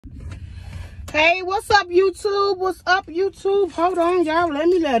Hey, what's up, YouTube? What's up, YouTube? Hold on, y'all. Let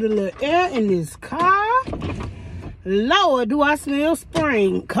me let a little air in this car. Lord, do I smell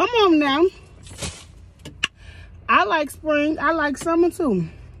spring. Come on now. I like spring. I like summer, too.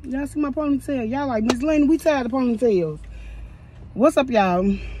 Y'all see my ponytail? Y'all like Ms.Lina? We tired of ponytails. What's up, y'all?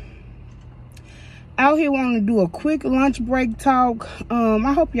 Out here wanting to do a quick lunch break talk.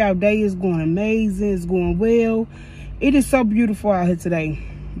 I hope y'all day is going amazing. It's going well. It is so beautiful out here today.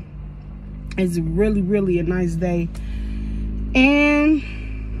 It's really, really a nice day. And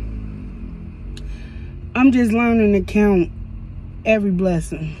I'm just learning to count every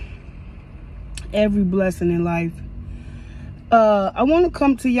blessing. Every blessing in life. I want to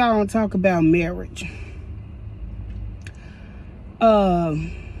come to y'all and talk about marriage.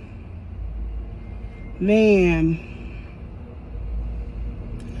 Man,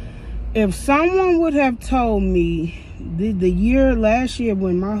 if someone would have told me last year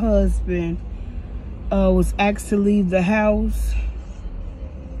when my husband was asked to leave the house,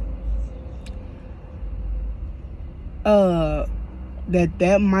 that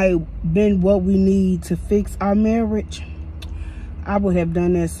might have been what we need to fix our marriage, I would have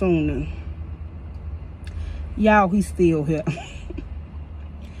done that sooner. Y'all, he's still here.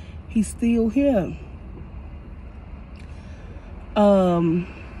 He's still here.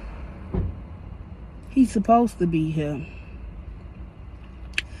 He's supposed to be here.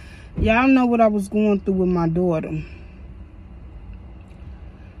 Y'all know what I was going through with my daughter.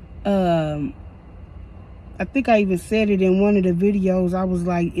 I think I even said it in one of the videos. I was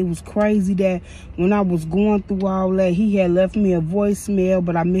like, it was crazy that when I was going through all that, he had left me a voicemail,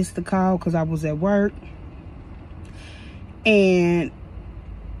 but I missed the call because I was at work. And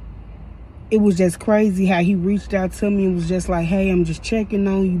it was just crazy how he reached out to me and was just like, hey, I'm just checking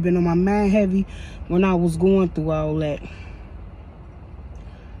on you. You've been on my mind heavy when I was going through all that.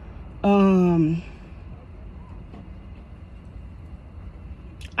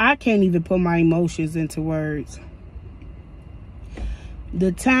 I can't even put my emotions into words.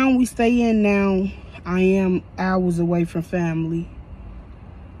 The town we stay in now, I am hours away from family.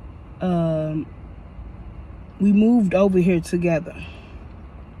 We moved over here together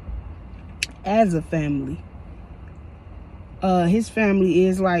as a family. His family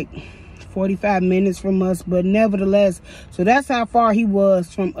is like 45 minutes from us, but nevertheless, so that's how far he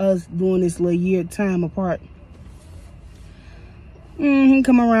was from us doing this little year time apart. He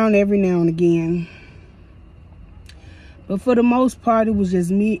come around every now and again, but for the most part, it was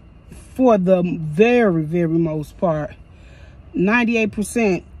just me. For the very, very most part,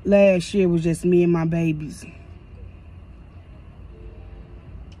 98% last year was just me and my babies.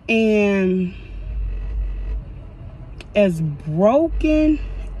 And as broken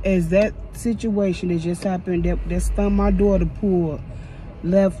as that situation that just happened, that stunned my daughter poor,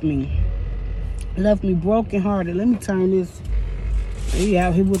 left me broken hearted. Let me turn this. We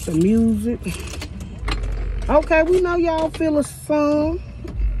out here with the music. Okay, we know y'all feel a song,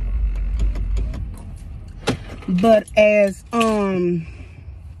 but as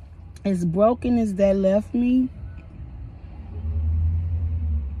broken as that left me,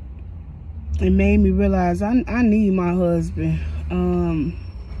 it made me realize I need my husband.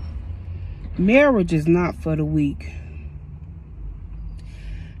 Marriage is not for the weak.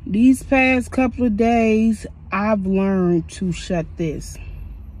 These past couple of days, I've learned to shut this.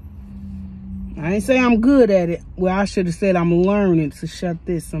 I ain't say I'm good at it. Well, I should have said I'm learning to shut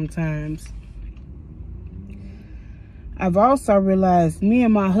this sometimes. I've also realized me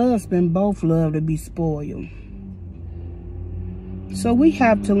and my husband both love to be spoiled. So we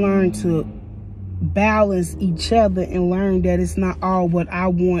have to learn to balance each other and learn that it's not all what I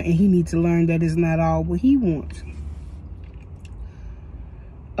want, and he needs to learn that it's not all what he wants.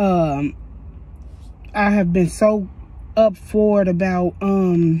 I have been so up for it about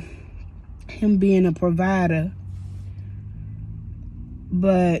him being a provider,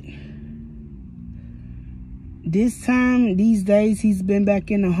 but this time, these days he's been back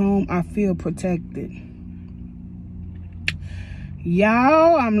in the home, I feel protected.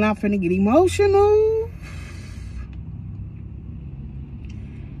 Y'all, I'm not finna get emotional.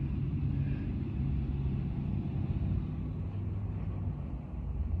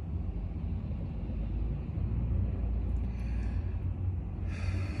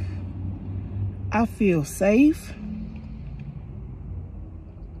 I feel safe.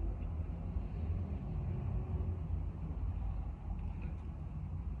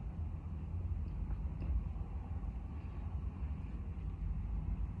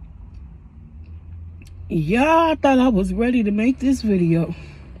 Y'all, I thought I was ready to make this video.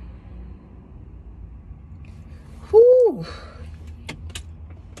 Whew.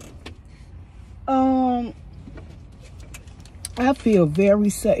 I feel very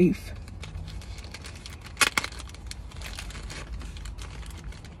safe.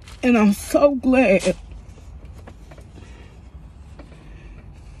 And I'm so glad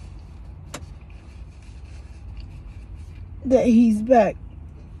that he's back.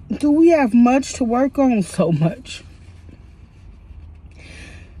 Do we have much to work on? So much.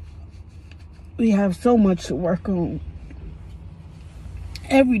 We have so much to work on.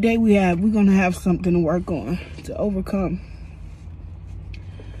 Every day we're gonna have something to work on, to overcome.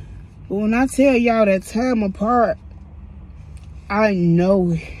 But when I tell y'all that time apart, I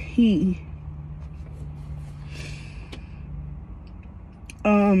know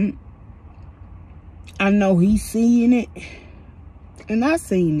I know he's seeing it, and I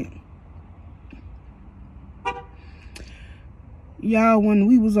seen it. Y'all, when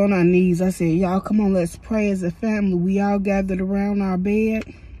we was on our knees, I said, y'all, come on, let's pray as a family. We all gathered around our bed,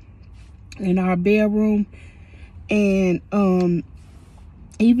 in our bedroom, and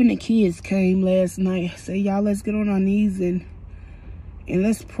even the kids came last night. I said, y'all, let's get on our knees and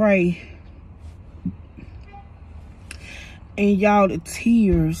let's pray. And y'all, the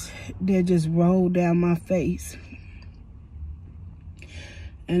tears that just rolled down my face.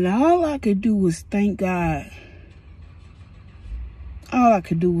 And all I could do was thank God. All I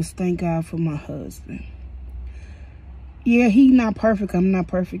could do was thank God for my husband. Yeah, he's not perfect. I'm not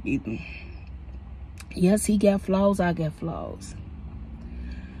perfect either. Yes, he got flaws. I got flaws.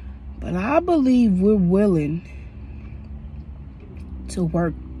 But I believe we're willing to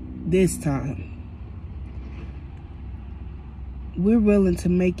work this time. We're willing to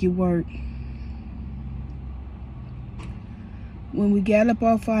make it work. When we got up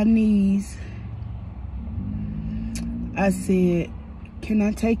off our knees, I said, can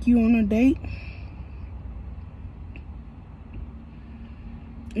I take you on a date?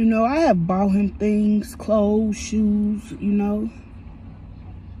 You know, I have bought him things, clothes, shoes, you know.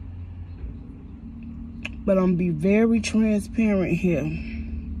 But I'm be very transparent here.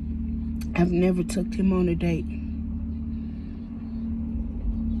 I've never took him on a date.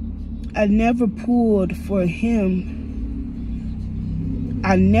 I never pulled for him.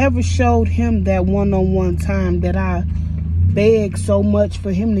 I never showed him that one-on-one time that I begged so much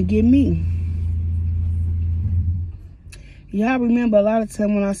for him to give me. Y'all remember a lot of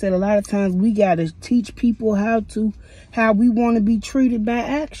time when I said a lot of times we got to teach people how we want to be treated by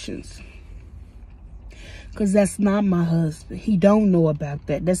actions. Because that's not my husband. He don't know about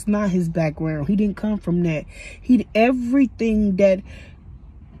that. That's not his background. He didn't come from that. Everything that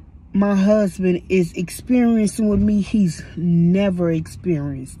my husband is experiencing with me, he's never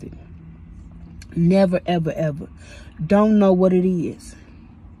experienced it. Never, ever, ever. Don't know what it is.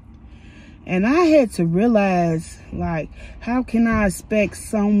 And I had to realize, like, how can I expect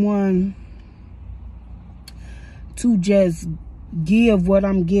someone to just give what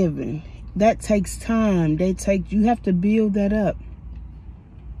I'm giving? That takes time. You have to build that up.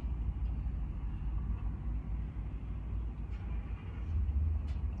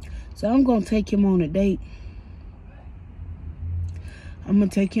 So I'm going to take him on a date. I'm going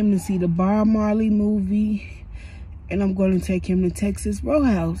to take him to see the Bob Marley movie. And I'm going to take him to Texas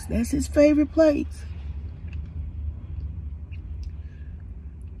Roadhouse. That's his favorite place.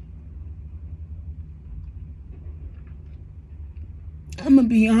 I'm going to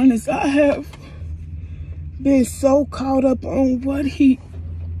be honest. I have been so caught up on what he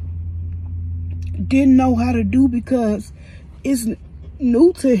didn't know how to do because it's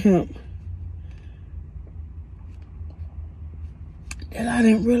new to him, that I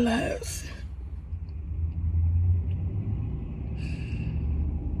didn't realize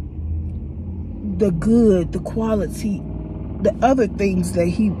the good, the quality, the other things that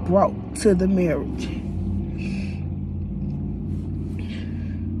he brought to the marriage.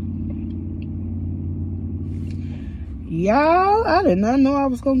 Y'all, I did not know I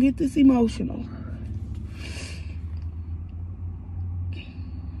was gonna get this emotional.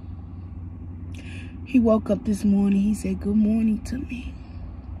 He woke up this morning, he said good morning to me.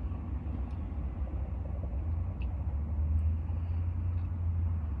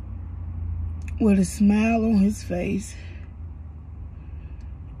 With a smile on his face.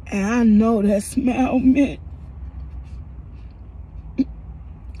 And I know that smile meant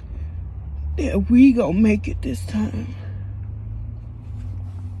that we gonna make it this time.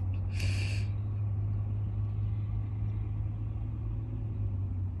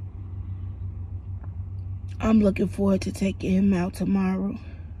 I'm looking forward to taking him out tomorrow.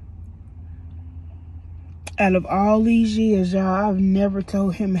 Out of all these years, y'all, I've never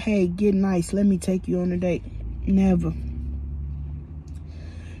told him, hey, get nice, let me take you on a date. Never.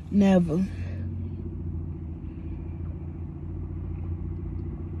 Never.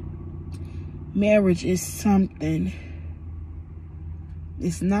 Marriage is something.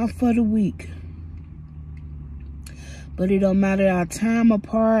 It's not for the weak. But it don't matter our time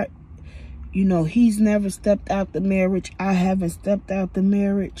apart. You know, he's never stepped out the marriage. I haven't stepped out the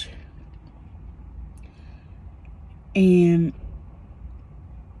marriage. And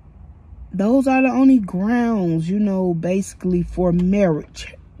those are the only grounds, you know, basically for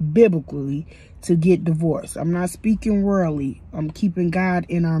marriage, biblically, to get divorced. I'm not speaking worldly. I'm keeping God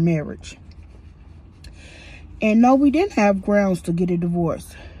in our marriage. And no, we didn't have grounds to get a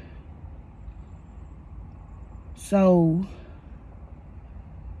divorce. So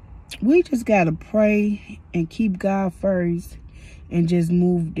we just got to pray and keep God first and just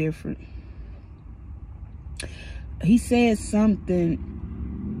move different. He said something,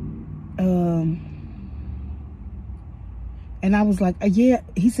 and I was like, yeah,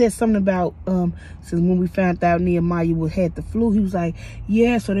 he said something about, since when we found out Nehemiah had the flu, he was like,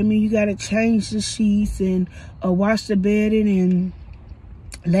 yeah, so that means you got to change the sheets and wash the bedding and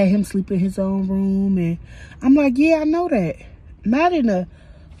let him sleep in his own room. And I'm like, yeah, I know that. Not in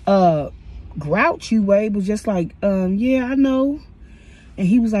a grouchy way, but just like, yeah, I know. And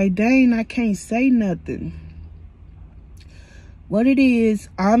he was like, dang, I can't say nothing. What it is,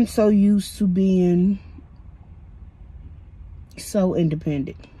 I'm so used to being so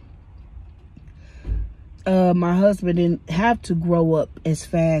independent. My husband didn't have to grow up as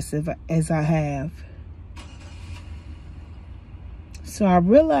fast as I have. So I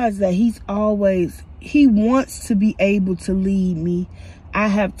realized that he wants to be able to lead me. I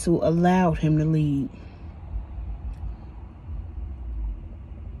have to allow him to lead.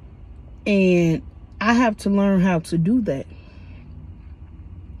 And I have to learn how to do that.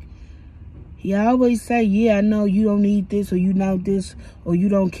 He always say, yeah, I know you don't need this, or you know this, or you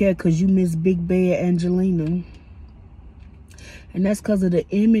don't care because you miss Big Bad Angelina. And that's because of the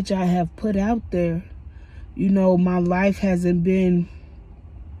image I have put out there. You know, my life hasn't been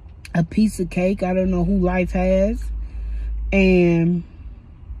a piece of cake. I don't know who life has. And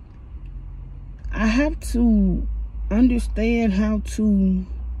I have to understand how to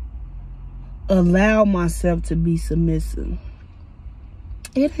allow myself to be submissive.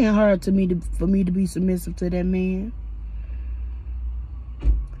 It ain't hard for me to be submissive to that man.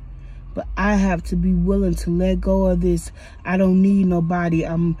 But I have to be willing to let go of this. I don't need nobody.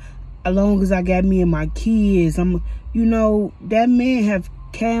 As long as I got me and my kids. You know, that man have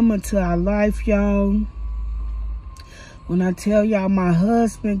came into our life, y'all. When I tell y'all my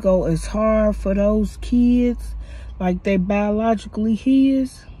husband go as hard for those kids like they biologically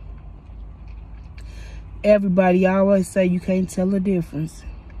his. Everybody always say you can't tell the difference.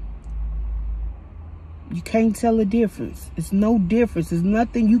 You can't tell the difference. It's no difference. There's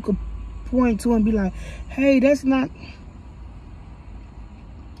nothing you could point to and be like, hey, that's not.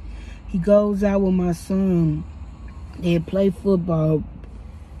 He goes out with my son. They play football.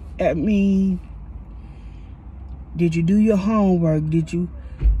 I mean, did you do your homework? Did you,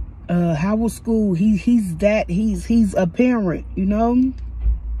 how was school? He's a parent, you know?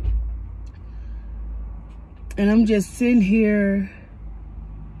 And I'm just sitting here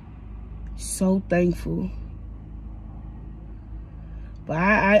so thankful. But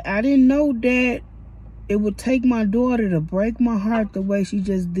I didn't know that it would take my daughter to break my heart the way she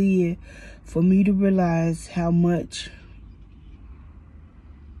just did for me to realize how much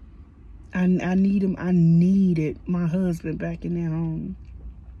I need him. I needed my husband back in that home.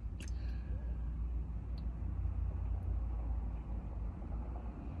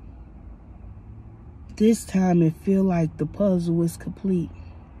 This time it feel like the puzzle is complete.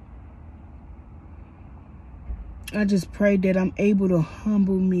 I just pray that I'm able to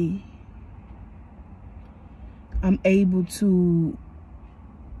humble me. I'm able to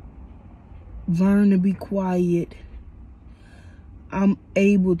learn to be quiet. I'm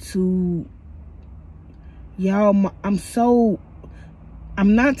able to, y'all,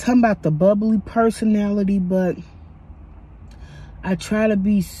 I'm not talking about the bubbly personality, but I try to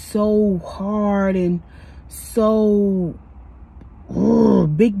be so hard and so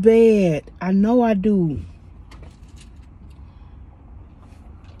big bad. I know I do.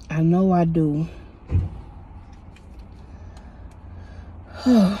 I know I do.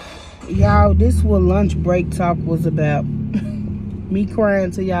 Y'all, this is what lunch break talk was about. Me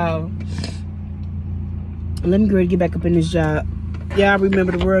crying to y'all. Let me go ahead and get back up in this job. Y'all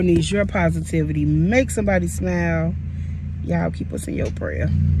remember the world needs your positivity. Make somebody smile. Y'all keep us in your prayer.